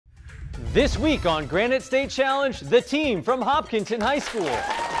This week on Granite State Challenge, the team from Hopkinton High School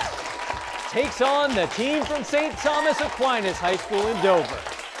takes on the team from St. Thomas Aquinas High School in Dover.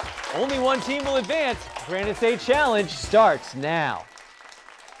 Only one team will advance. Granite State Challenge starts now.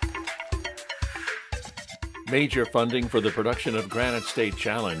 Major funding for the production of Granite State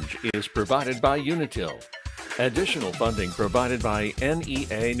Challenge is provided by Unitil. Additional funding provided by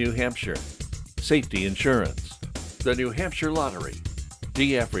NEA New Hampshire, Safety Insurance, the New Hampshire Lottery,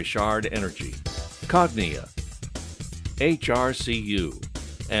 DF Richard Energy, Cognia, HRCU,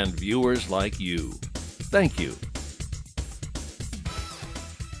 and viewers like you. Thank you.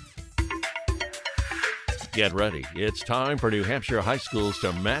 Get ready. It's time for New Hampshire high schools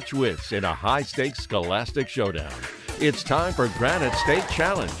to match wits in a high-stakes scholastic showdown. It's time for Granite State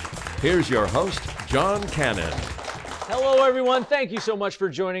Challenge. Here's your host, John Cannon. Hello, everyone. Thank you so much for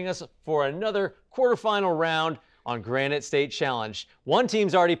joining us for another quarterfinal round on Granite State Challenge. One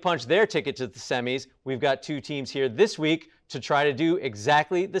team's already punched their ticket to the semis. We've got two teams here this week to try to do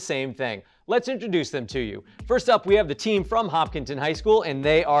exactly the same thing. Let's introduce them to you. First up, we have the team from Hopkinton High School, and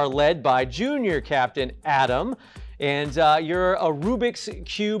they are led by junior captain Adam. And you're a Rubik's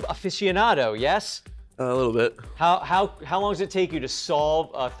Cube aficionado, yes? A little bit. How long does it take you to solve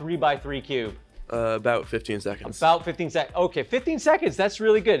a 3x3 cube? About 15 seconds. About 15 seconds. Okay, 15 seconds. That's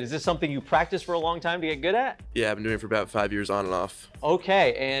really good. Is this something you practice for a long time to get good at? Yeah, I've been doing it for about 5 years on and off.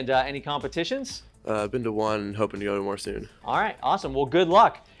 Okay, and any competitions? I've been to one, hoping to go to more soon. All right, awesome. Well, good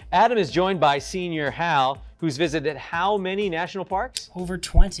luck. Adam is joined by senior Hal, who's visited how many national parks? Over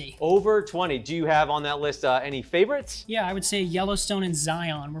 20. Over 20. Do you have on that list any favorites? Yeah, I would say Yellowstone and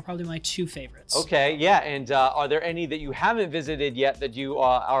Zion were probably my two favorites. Okay, yeah, and are there any that you haven't visited yet that you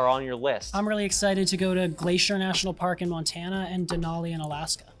are on your list? I'm really excited to go to Glacier National Park in Montana and Denali in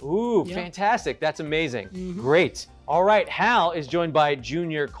Alaska. Ooh, yep. Fantastic. That's amazing. Great. All right, Hal is joined by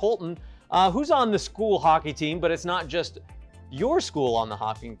junior Colton, who's on the school hockey team, but it's not just your school on the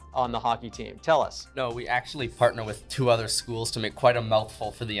hockey team. Tell us. No, we actually partner with two other schools to make quite a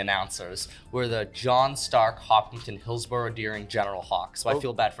mouthful for the announcers. We're the John Stark Hopkinton Hillsborough Deering General Hawks, so I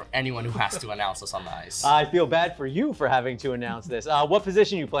feel bad for anyone who has to announce us on the ice. I feel bad for you for having to announce this. What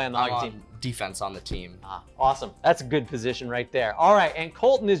position you play on the hockey team? Defense on the team. Awesome. That's a good position right there. All right, and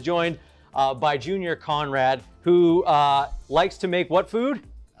Colton is joined by junior Conrad, who likes to make what food?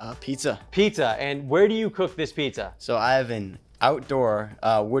 Pizza. Pizza. And where do you cook this pizza? So I have an outdoor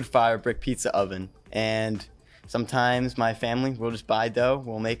wood fire brick pizza oven, and sometimes my family will just buy dough.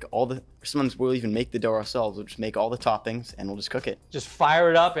 We'll make sometimes we'll even make the dough ourselves. We'll just make all the toppings and we'll just cook it. Just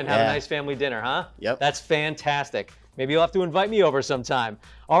fire it up and have a nice family dinner, huh? Yep. That's fantastic. Maybe you'll have to invite me over sometime.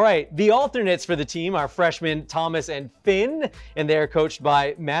 All right, the alternates for the team are freshmen Thomas and Finn, and they're coached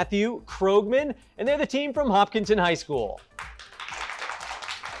by Matthew Krogman, and they're the team from Hopkinton High School.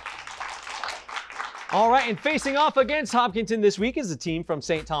 All right, and facing off against Hopkinton this week is the team from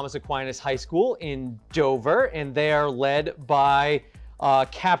St. Thomas Aquinas High School in Dover, and they are led by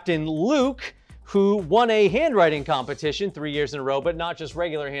Captain Luke, who won a handwriting competition 3 years in a row, but not just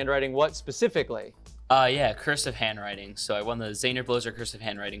regular handwriting. What specifically? Yeah, cursive handwriting. So I won the Zaner Bloser cursive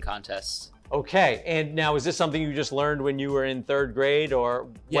handwriting contest. Okay, and now is this something you just learned when you were in 3rd grade or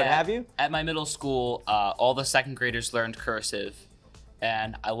what have you? At my middle school, all the 2nd graders learned cursive.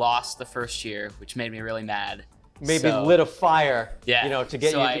 And I lost the first year, which made me really mad. Maybe lit a fire, yeah. You know, to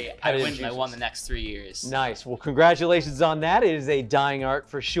get so you. I won the next 3 years. Nice. Well, congratulations on that. It is a dying art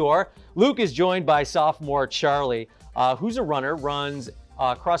for sure. Luke is joined by sophomore Charlie, who's a runner, runs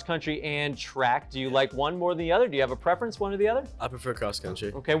cross country and track. Do you like one more than the other? Do you have a preference, one or the other? I prefer cross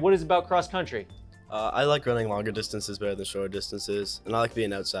country. Okay, what is it about cross country? I like running longer distances better than shorter distances, and I like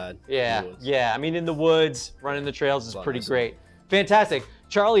being outside. Yeah, yeah. I mean, in the woods, running the trails is pretty great. Fantastic.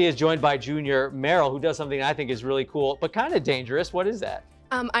 Charlie is joined by junior Meryl, who does something I think is really cool, but kind of dangerous. What is that?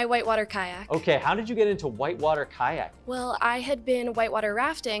 I whitewater kayak. Okay, how did you get into whitewater kayak? Well, I had been whitewater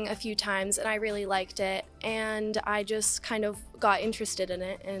rafting a few times and I really liked it, and I just kind of got interested in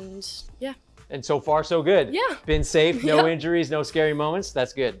it, and yeah. And so far, so good. Yeah. Been safe, no injuries, no scary moments.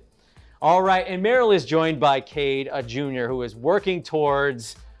 That's good. All right, and Meryl is joined by Cade, a junior, who is working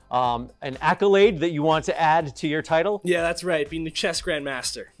towards an accolade that you want to add to your title? Yeah, that's right. Being the chess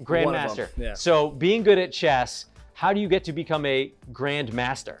grandmaster. Grandmaster. Yeah. So being good at chess, how do you get to become a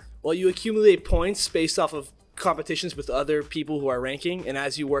grandmaster? Well, you accumulate points based off of competitions with other people who are ranking, and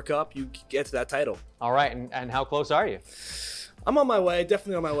as you work up, you get to that title. All right, and how close are you? I'm on my way,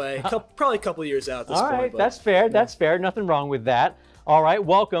 definitely on my way. Probably a couple of years out at this point. All right, that's fair, that's fair. Nothing wrong with that. All right,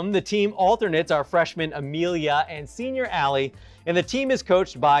 welcome. The team alternates are freshmen Amelia and senior Allie, and the team is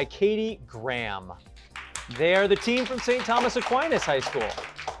coached by Katie Graham. They are the team from St. Thomas Aquinas High School.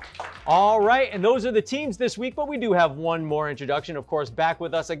 All right, and those are the teams this week, but we do have one more introduction. Of course, back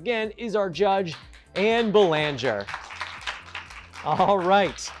with us again is our judge, Ann Belanger. All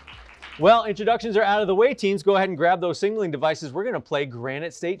right. Well, introductions are out of the way. Teams, go ahead and grab those signaling devices. We're going to play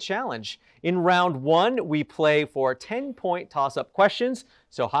Granite State Challenge. In round one, we play for 10-point toss-up questions.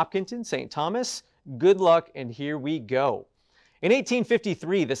 So Hopkinton, St. Thomas, good luck, and here we go. In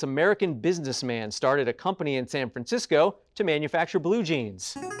 1853, this American businessman started a company in San Francisco to manufacture blue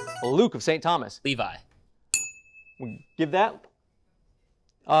jeans. Luke of St. Thomas. Levi. Give that.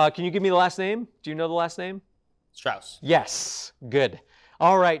 Can you give me the last name? Do you know the last name? Strauss. Yes, good.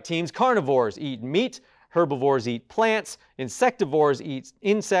 All right, teams. Carnivores eat meat. Herbivores eat plants. Insectivores eat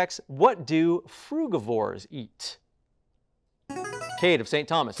insects. What do frugivores eat? Kate of St.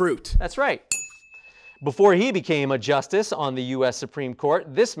 Thomas. Fruit. That's right. Before he became a justice on the U.S. Supreme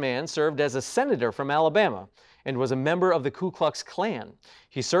Court, this man served as a senator from Alabama and was a member of the Ku Klux Klan.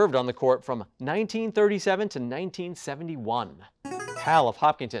 He served on the court from 1937 to 1971. Hal of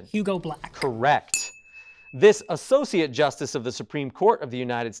Hopkinton. Hugo Black. Correct. This Associate Justice of the Supreme Court of the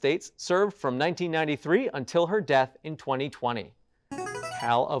United States served from 1993 until her death in 2020.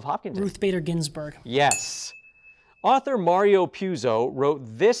 Hal of Hopkinton. Ruth Bader Ginsburg. Yes. Author Mario Puzo wrote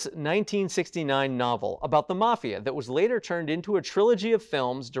this 1969 novel about the mafia that was later turned into a trilogy of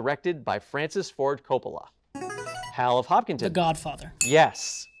films directed by Francis Ford Coppola. Hal of Hopkinton. The Godfather.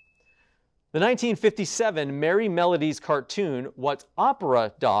 Yes. The 1957 Merry Melodies cartoon, What's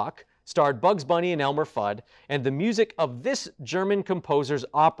Opera, Doc, starred Bugs Bunny and Elmer Fudd, and the music of this German composer's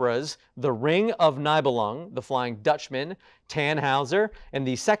operas, The Ring of Nibelung, The Flying Dutchman, Tannhauser, and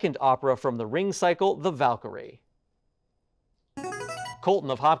the second opera from the Ring cycle, The Valkyrie.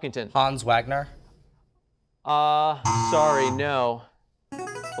 Colton of Hopkinton. Hans Wagner. Sorry, no.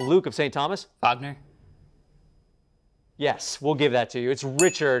 Luke of St. Thomas. Wagner. Yes, we'll give that to you. It's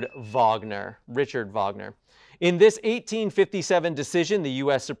Richard Wagner. Richard Wagner. In this 1857 decision, the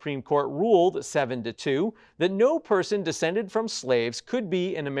U.S. Supreme Court ruled 7-2 that no person descended from slaves could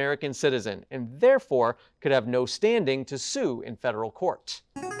be an American citizen and therefore could have no standing to sue in federal court.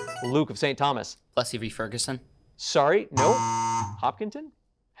 Luke of St. Thomas. Plessy v. Ferguson. Sorry, no. Hopkinton?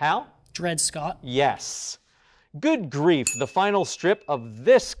 Hal? Dred Scott. Yes. Good grief, the final strip of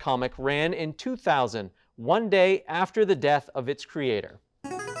this comic ran in 2000, one day after the death of its creator.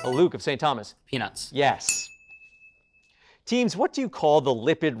 Luke of St. Thomas. Peanuts. Yes. Teams, what do you call the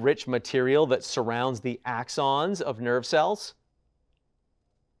lipid-rich material that surrounds the axons of nerve cells?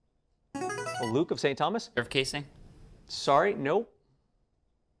 Luke of St. Thomas. Nerve casing. Sorry, no.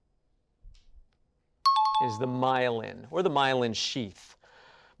 Is the myelin, or the myelin sheath.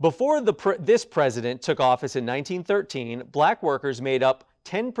 Before this president took office in 1913, black workers made up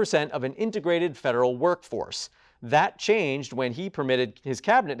 10% of an integrated federal workforce. That changed when he permitted his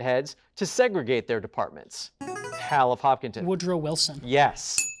cabinet heads to segregate their departments. Hal of Hopkinton. Woodrow Wilson.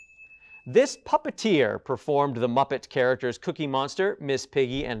 Yes. This puppeteer performed the Muppet characters Cookie Monster, Miss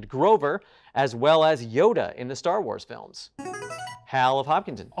Piggy, and Grover, as well as Yoda in the Star Wars films. Hal of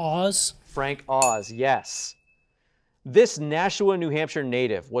Hopkinton. Oz. Frank Oz, yes. This Nashua, New Hampshire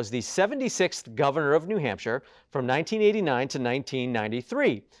native was the 76th governor of New Hampshire from 1989 to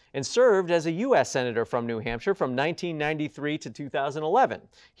 1993 and served as a U.S. Senator from New Hampshire from 1993 to 2011.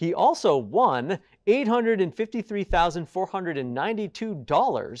 He also won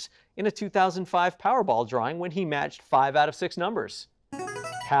 $853,492 in a 2005 Powerball drawing when he matched 5 out of 6 numbers.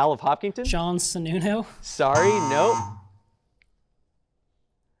 Hal of Hopkinton? John Sununu. Sorry, no.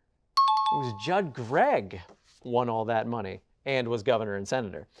 It was Judd Gregg won all that money and was governor and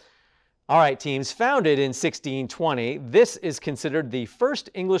senator. All right, teams, founded in 1620, this is considered the first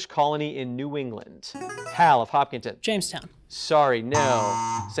English colony in New England. Hal of Hopkinton. Jamestown. Sorry,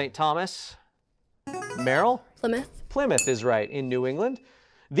 no. St. Thomas. Merrill? Plymouth. Plymouth is right, in New England.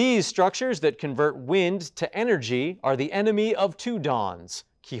 These structures that convert wind to energy are the enemy of two dons,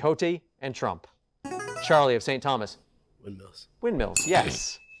 Quixote and Trump. Charlie of St. Thomas. Windmills. Windmills,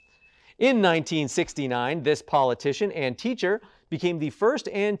 yes. In 1969, this politician and teacher became the first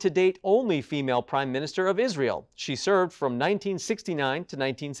and to date only female prime minister of Israel. She served from 1969 to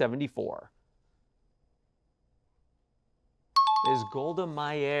 1974. Is Golda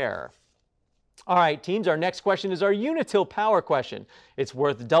Meir. All right, teams, our next question is our Unitil Power question. It's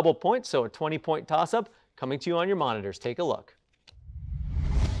worth double points, so a 20-point toss-up coming to you on your monitors. Take a look.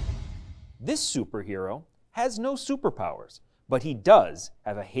 This superhero has no superpowers, but he does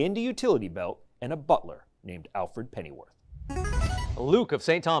have a handy utility belt and a butler named Alfred Pennyworth. Luke of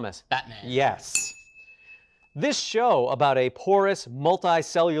St. Thomas. Batman. Yes. This show about a porous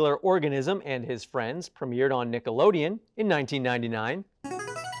multicellular organism and his friends premiered on Nickelodeon in 1999.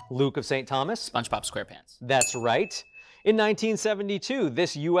 Luke of St. Thomas? SpongeBob SquarePants. That's right. In 1972,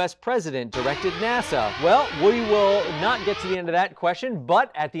 this U.S. president directed NASA. Well, we will not get to the end of that question,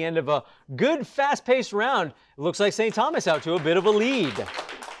 but at the end of a good, fast-paced round, it looks like St. Thomas out to a bit of a lead.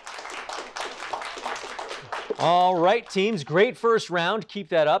 All right, teams, great first round. Keep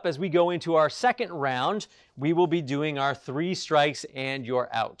that up. As we go into our second round, we will be doing our 3 strikes and you're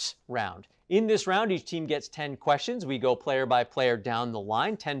out round. In this round, each team gets 10 questions. We go player by player down the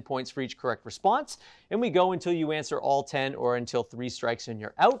line, 10 points for each correct response, and we go until you answer all 10 or until 3 strikes and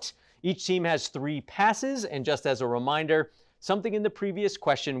you're out. Each team has 3 passes, and just as a reminder, something in the previous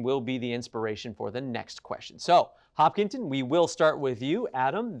question will be the inspiration for the next question. So, Hopkinton, we will start with you.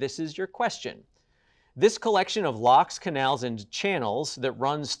 Adam, this is your question. This collection of locks, canals, and channels that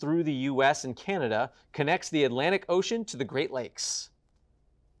runs through the U.S. and Canada connects the Atlantic Ocean to the Great Lakes.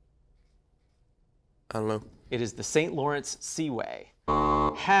 I don't know. It is the St. Lawrence Seaway.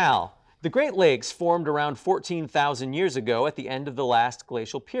 Hal, the Great Lakes formed around 14,000 years ago at the end of the last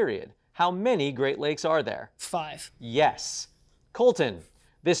glacial period. How many Great Lakes are there? 5. Yes. Colton,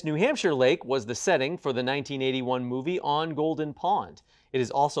 this New Hampshire lake was the setting for the 1981 movie On Golden Pond. It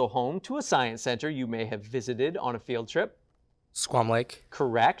is also home to a science center you may have visited on a field trip. Squam Lake.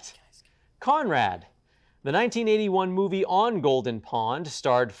 Correct. Conrad, the 1981 movie On Golden Pond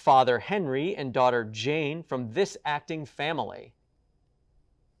starred Father Henry and daughter Jane from this acting family.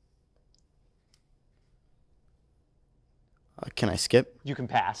 Can I skip? You can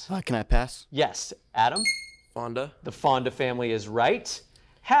pass. Can I pass? Yes. Adam? Fonda. The Fonda family is right.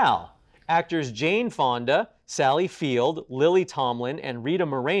 Hal, actors Jane Fonda, Sally Field, Lily Tomlin, and Rita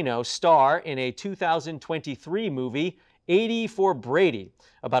Moreno star in a 2023 movie, 80 for Brady,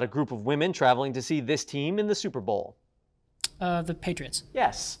 about a group of women traveling to see this team in the Super Bowl. The Patriots.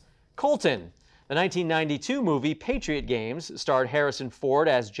 Yes. Colton, the 1992 movie Patriot Games starred Harrison Ford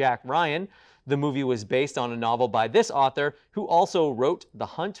as Jack Ryan. The movie was based on a novel by this author, who also wrote The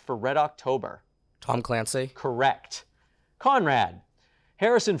Hunt for Red October. Tom Clancy. Correct. Conrad,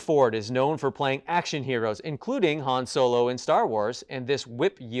 Harrison Ford is known for playing action heroes, including Han Solo in Star Wars, and this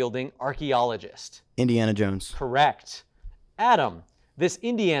whip-yielding archaeologist. Indiana Jones. Correct. Adam, this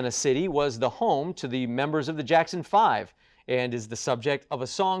Indiana city was the home to the members of the Jackson 5 and is the subject of a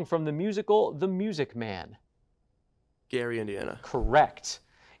song from the musical The Music Man. Gary, Indiana. Correct.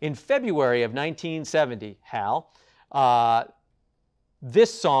 In February of 1970, Hal,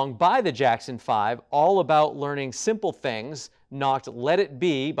 this song by the Jackson 5, all about learning simple things, knocked Let It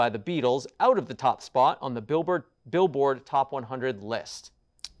Be by the Beatles out of the top spot on the Billboard Top 100 list.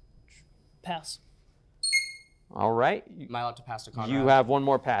 Pass. All right. Am I allowed to pass to Conrad? You have one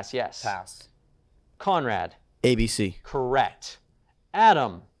more pass, yes. Pass. Conrad. ABC. Correct.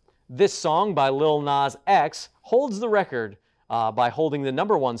 Adam, this song by Lil Nas X holds the record by holding the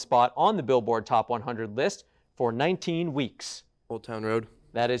 #1 spot on the Billboard Top 100 list for 19 weeks. Old Town Road.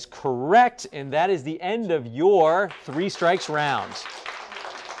 That is correct, and that is the end of your 3 strikes round.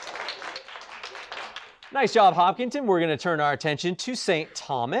 Nice job, Hopkinton. We're going to turn our attention to St.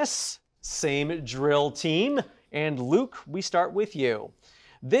 Thomas. Same drill team. And Luke, we start with you.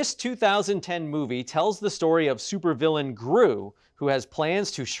 This 2010 movie tells the story of supervillain Gru, who has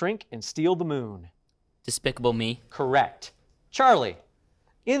plans to shrink and steal the moon. Despicable Me. Correct. Charlie,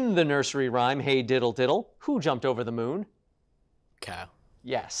 in the nursery rhyme, Hey Diddle Diddle, who jumped over the moon? Cow.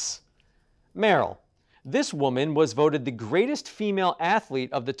 Yes. Meryl, this woman was voted the greatest female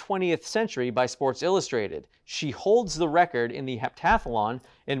athlete of the 20th century by Sports Illustrated. She holds the record in the heptathlon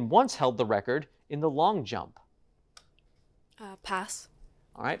and once held the record in the long jump. Pass.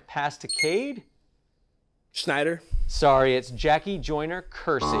 All right, pass to Cade. Schneider. Sorry, it's Jackie Joyner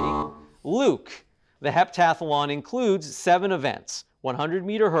Kersey. Luke, the heptathlon includes 7 events: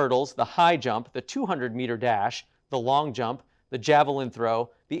 100-meter hurdles, the high jump, the 200-meter dash, the long jump, the javelin throw,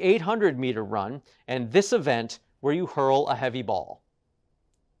 the 800-meter run, and this event where you hurl a heavy ball.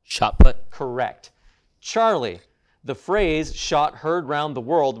 Shot put. Correct. Charlie, the phrase shot heard round the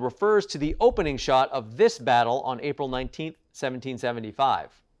world refers to the opening shot of this battle on April 19th, 1775.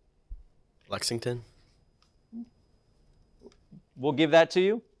 Lexington. We'll give that to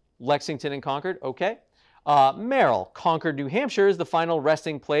you. Lexington and Concord, okay. Merrill, Concord, New Hampshire is the final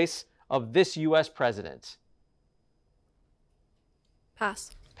resting place of this U.S. president.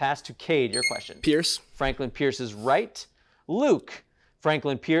 Pass. Pass to Cade, your question. Pierce. Franklin Pierce is right. Luke,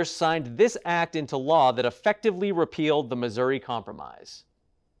 Franklin Pierce signed this act into law that effectively repealed the Missouri Compromise.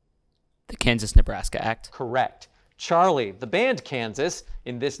 The Kansas-Nebraska Act. Correct. Charlie, the band Kansas,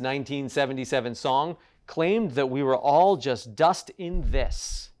 in this 1977 song, claimed that we were all just dust in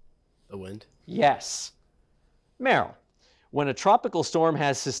this. The Wind. Yes. Merrill, When a tropical storm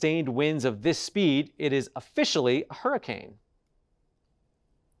has sustained winds of this speed, it is officially a hurricane.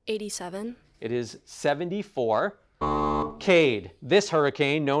 87. It is 74. Cade. This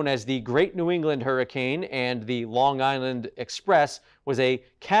hurricane, known as the Great New England Hurricane and the Long Island Express, was a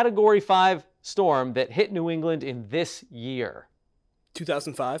Category 5 storm that hit New England in this year.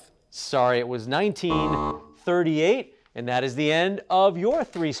 2005. Sorry, it was 1938, and that is the end of your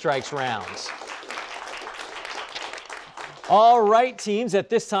 3 strikes rounds. All right, teams, at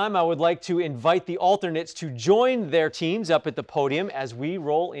this time I would like to invite the alternates to join their teams up at the podium as we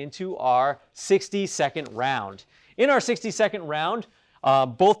roll into our 60-second round. In our 60-second round,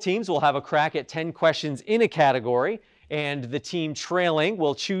 both teams will have a crack at 10 questions in a category, and the team trailing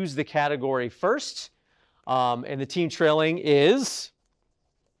will choose the category first. And the team trailing is...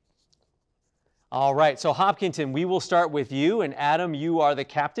 All right, so Hopkinton, we will start with you, and Adam, you are the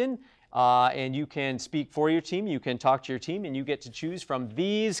captain. And you can speak for your team, you can talk to your team, and you get to choose from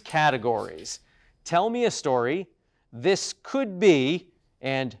these categories. Tell me a story, this could be,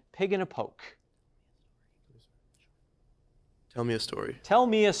 and pig in a poke. Tell me a story. Tell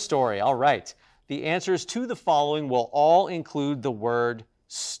me a story. All right. The answers to the following will all include the word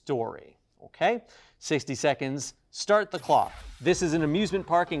story. Okay? 60 seconds. Start the clock. This is an amusement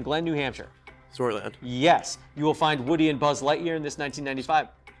park in Glen, New Hampshire. Storyland. Yes. You will find Woody and Buzz Lightyear in this 1995.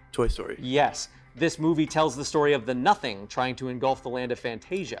 Toy Story. Yes. This movie tells the story of the Nothing trying to engulf the land of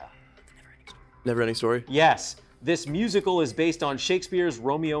Fantasia. Never-ending Story. Yes. This musical is based on Shakespeare's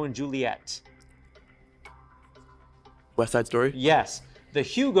Romeo and Juliet. West Side Story. Yes. The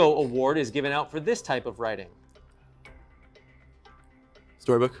Hugo Award is given out for this type of writing.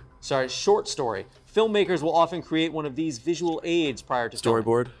 Storybook. Sorry, short story. Filmmakers will often create one of these visual aids prior to filming.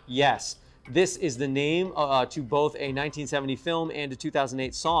 Storyboard. Yes. This is the name to both a 1970 film and a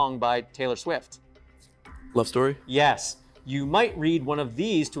 2008 song by Taylor Swift. Love Story. Yes. You might read one of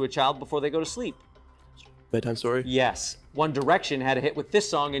these to a child before they go to sleep. Bedtime Story. Yes. One Direction had a hit with this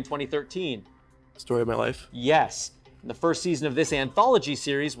song in 2013. Story of My Life. Yes. And the first season of this anthology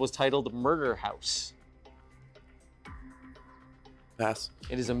series was titled Murder House. Pass.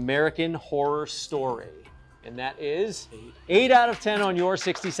 It is American Horror Story. And that is 8 out of 10 on your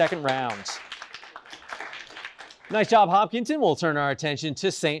 60-second rounds. Nice job, Hopkinton. We'll turn our attention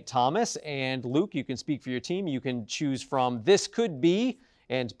to St. Thomas. And Luke, you can speak for your team. You can choose from This Could Be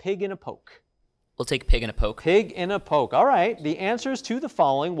and Pig in a Poke. We'll take pig in a poke. Pig in a poke. All right. The answers to the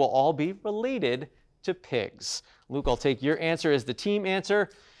following will all be related to pigs. Luke, I'll take your answer as the team answer.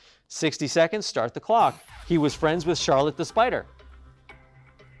 60 seconds. Start the clock. He was friends with Charlotte the Spider.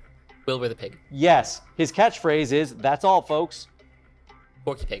 Wilbur the pig. Yes. His catchphrase is, "That's all, folks."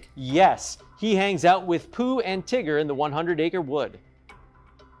 Porky pig. Yes. He hangs out with Pooh and Tigger in the 100-acre wood.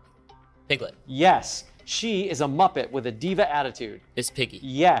 Piglet. Yes. She is a Muppet with a diva attitude. Miss Piggy.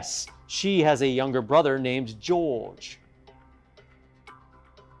 Yes. She has a younger brother named George.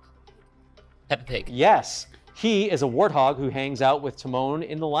 Peppa Pig. Yes. He is a warthog who hangs out with Timon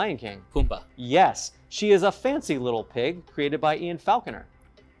in The Lion King. Pumbaa. Yes. She is a fancy little pig created by Ian Falconer.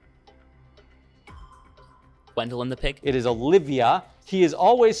 Gwendolyn the pig. It is Olivia. He is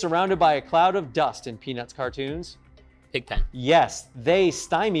always surrounded by a cloud of dust in Peanuts cartoons. Pigpen. Yes. They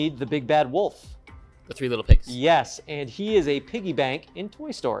stymied the big bad wolf. The Three Little Pigs. Yes. And he is a piggy bank in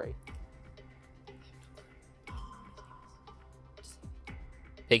Toy Story.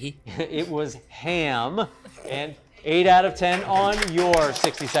 Piggy. It was Ham. And 8 out of 10 on your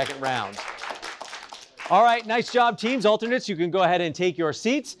 60-second round. All right, nice job, teams. Alternates, you can go ahead and take your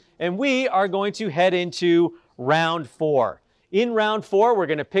seats. And we are going to head into round 4. In round 4, we're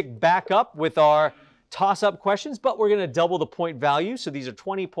going to pick back up with our toss-up questions, but we're going to double the point value. So these are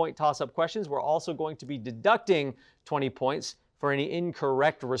 20-point toss-up questions. We're also going to be deducting 20 points for any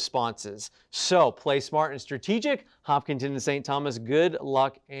incorrect responses. So play smart and strategic. Hopkinton and St. Thomas, good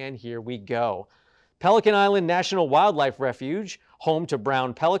luck, and here we go. Pelican Island National Wildlife Refuge, home to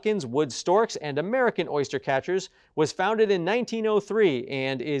brown pelicans, wood storks, and American oyster catchers, was founded in 1903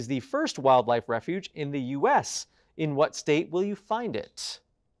 and is the first wildlife refuge in the U.S. In what state will you find it?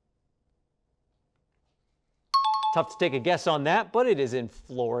 Tough to take a guess on that, but it is in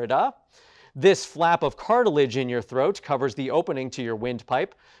Florida. This flap of cartilage in your throat covers the opening to your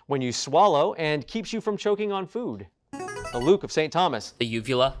windpipe when you swallow and keeps you from choking on food. The Luke of St. Thomas. The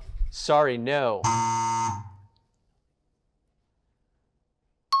uvula. Sorry, no.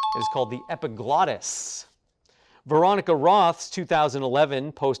 It is called the epiglottis. Veronica Roth's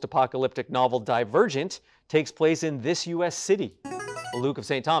 2011 post-apocalyptic novel Divergent takes place in this U.S. city. The Luke of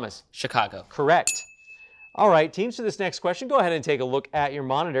St. Thomas. Chicago. Correct. All right, teams, for this next question, go ahead and take a look at your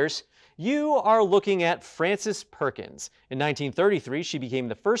monitors. You are looking at Frances Perkins. In 1933, she became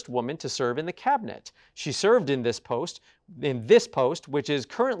the first woman to serve in the cabinet. She served in this post, which is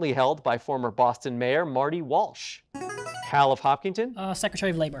currently held by former Boston Mayor Marty Walsh. Hal of Hopkinton? Secretary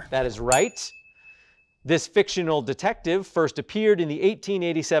of Labor. That is right. This fictional detective first appeared in the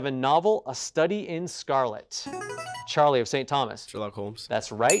 1887 novel A Study in Scarlet. Charlie of St. Thomas? Sherlock Holmes.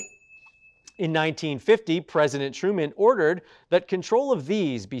 That's right. In 1950, President Truman ordered that control of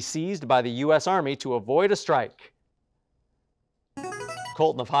these be seized by the U.S. Army to avoid a strike.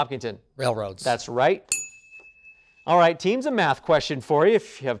 Colton of Hopkinton? Railroads. That's right. All right, teams, a math question for you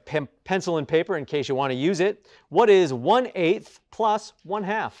if you have pencil and paper in case you want to use it. What is 1/8 plus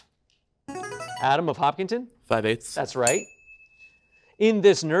 1/2? Adam of Hopkinton? 5/8. That's right. In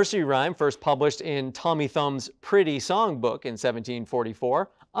this nursery rhyme, first published in Tommy Thumb's Pretty Songbook in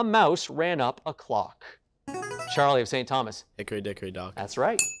 1744, a mouse ran up a clock. Charlie of St. Thomas? Hickory dickory dock. That's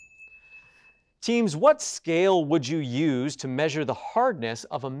right. Teams, what scale would you use to measure the hardness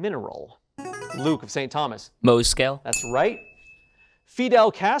of a mineral? Luke of St. Thomas? Mohs scale. That's right.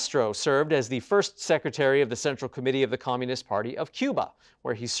 Fidel Castro served as the first secretary of the Central Committee of the Communist Party of Cuba,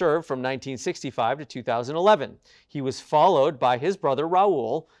 where he served from 1965 to 2011. He was followed by his brother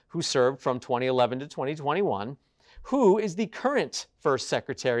Raul, who served from 2011 to 2021. Who is the current first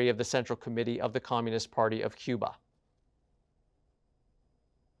secretary of the Central Committee of the Communist Party of Cuba?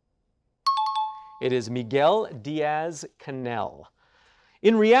 It is Miguel Diaz-Canel.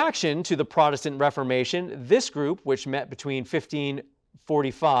 In reaction to the Protestant Reformation, this group, which met between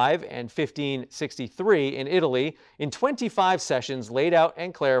 1545 and 1563 in Italy, in 25 sessions laid out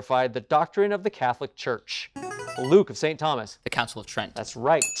and clarified the doctrine of the Catholic Church. Luke of St. Thomas? The Council of Trent. That's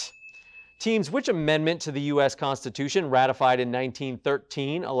right. Teams, which amendment to the U.S. Constitution ratified in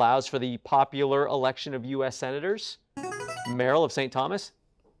 1913 allows for the popular election of U.S. senators? Merrill of St. Thomas?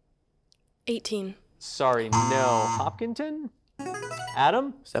 18. Sorry, no. Hopkinton?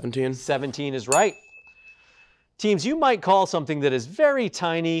 Adam? 17. 17 is right. Teams, you might call something that is very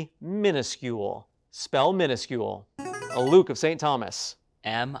tiny minuscule. Spell minuscule. Luke of St. Thomas?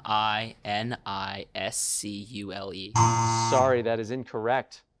 M-I-N-I-S-C-U-L-E. Sorry, that is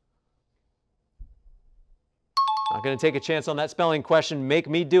incorrect. Not going to take a chance on that spelling question. Make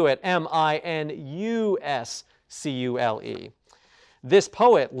me do it. M-I-N-U-S-C-U-L-E. This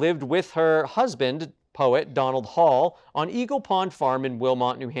poet lived with her husband, poet Donald Hall, on Eagle Pond Farm in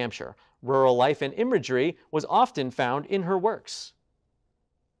Wilmot, New Hampshire. Rural life and imagery was often found in her works.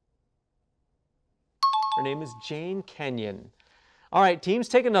 Her name is Jane Kenyon. All right, teams,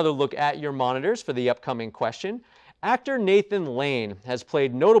 take another look at your monitors for the upcoming question. Actor Nathan Lane has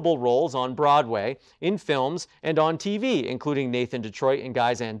played notable roles on Broadway, in films, and on TV, including Nathan Detroit in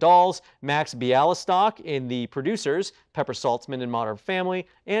Guys and Dolls, Max Bialystock in The Producers, Pepper Saltzman in Modern Family,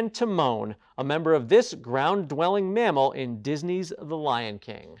 and Timon, a member of this ground-dwelling mammal in Disney's The Lion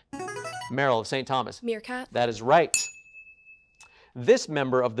King. Merrill of St. Thomas? Meerkat. That is right. This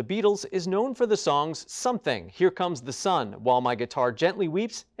member of the Beatles is known for the songs Something, Here Comes the Sun, While My Guitar Gently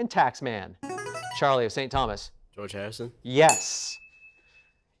Weeps, and Taxman. Charlie of St. Thomas? George Harrison? Yes.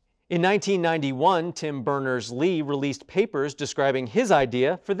 In 1991, Tim Berners-Lee released papers describing his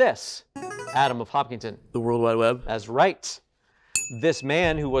idea for this. Adam of Hopkinton? The World Wide Web? That's right. This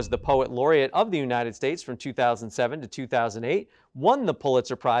man, who was the Poet Laureate of the United States from 2007 to 2008, won the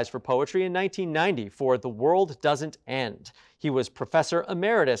Pulitzer Prize for Poetry in 1990 for The World Doesn't End. He was Professor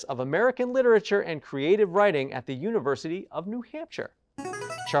Emeritus of American Literature and Creative Writing at the University of New Hampshire.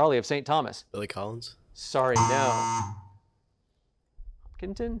 Charlie of St. Thomas? Billy Collins? Sorry, no.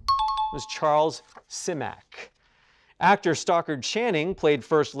 Hopkinton? It was Charles Simak. Actor Stockard Channing played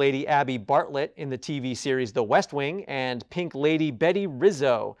First Lady Abby Bartlett in the TV series The West Wing and Pink Lady Betty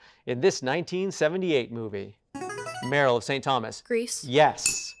Rizzo in this 1978 movie. Merrill of St. Thomas? Greece.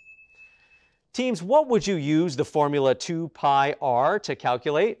 Yes. Teams, what would you use the formula 2 pi r to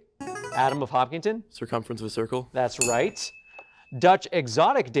calculate? Adam of Hopkinton? Circumference of a circle? That's right. Dutch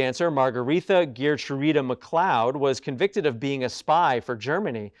exotic dancer Margaretha Geertruida MacLeod was convicted of being a spy for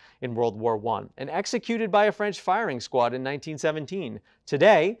Germany in World War I and executed by a French firing squad in 1917.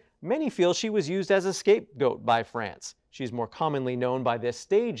 Today, many feel she was used as a scapegoat by France. She's more commonly known by this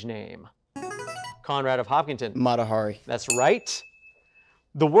stage name. Conrad of Hopkinton? Mata Hari. That's right.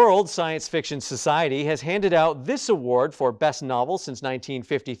 The World Science Fiction Society has handed out this award for Best Novel since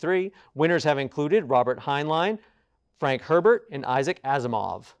 1953. Winners have included Robert Heinlein, Frank Herbert, and Isaac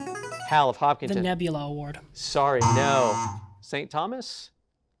Asimov. Hal of Hopkinton? The Nebula Award. Sorry, no. St. Thomas?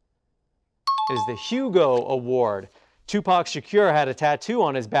 It is the Hugo Award. Tupac Shakur had a tattoo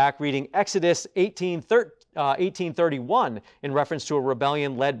on his back reading Exodus 18:13 1831 in reference to a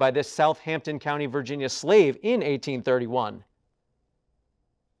rebellion led by this Southampton County, Virginia slave in 1831?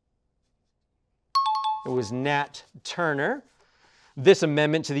 It was Nat Turner. This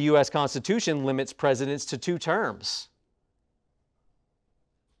amendment to the U.S. Constitution limits presidents to 2 terms.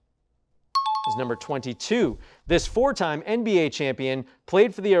 Is number 22. This 4-time NBA champion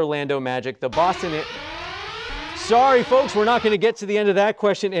played for the Orlando Magic, the Boston... Sorry, folks, we're not going to get to the end of that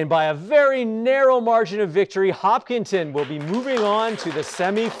question, and by a very narrow margin of victory, Hopkinton will be moving on to the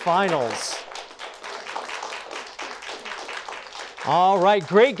semifinals. All right,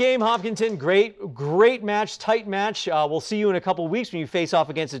 great game, Hopkinton. Great match, tight match. We'll see you in a couple weeks when you face off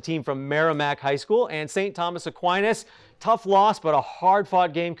against a team from Merrimack High School and St. Thomas Aquinas. Tough loss, but a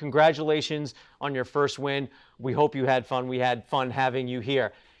hard-fought game. Congratulations on your first win. We hope you had fun. We had fun having you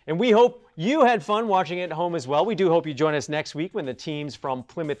here. And we hope you had fun watching it at home as well. We do hope you join us next week when the teams from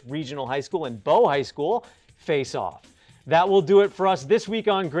Plymouth Regional High School and Bow High School face off. That will do it for us this week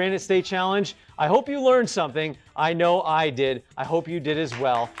on Granite State Challenge. I hope you learned something. I know I did. I hope you did as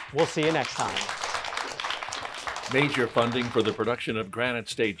well. We'll see you next time. Major funding for the production of Granite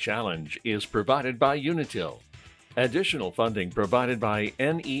State Challenge is provided by Unitil. Additional funding provided by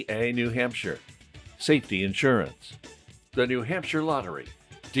NEA New Hampshire, Safety Insurance, the New Hampshire Lottery,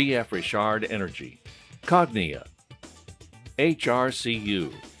 DF Richard Energy, Cognia,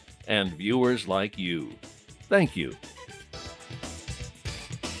 HRCU, and viewers like you. Thank you.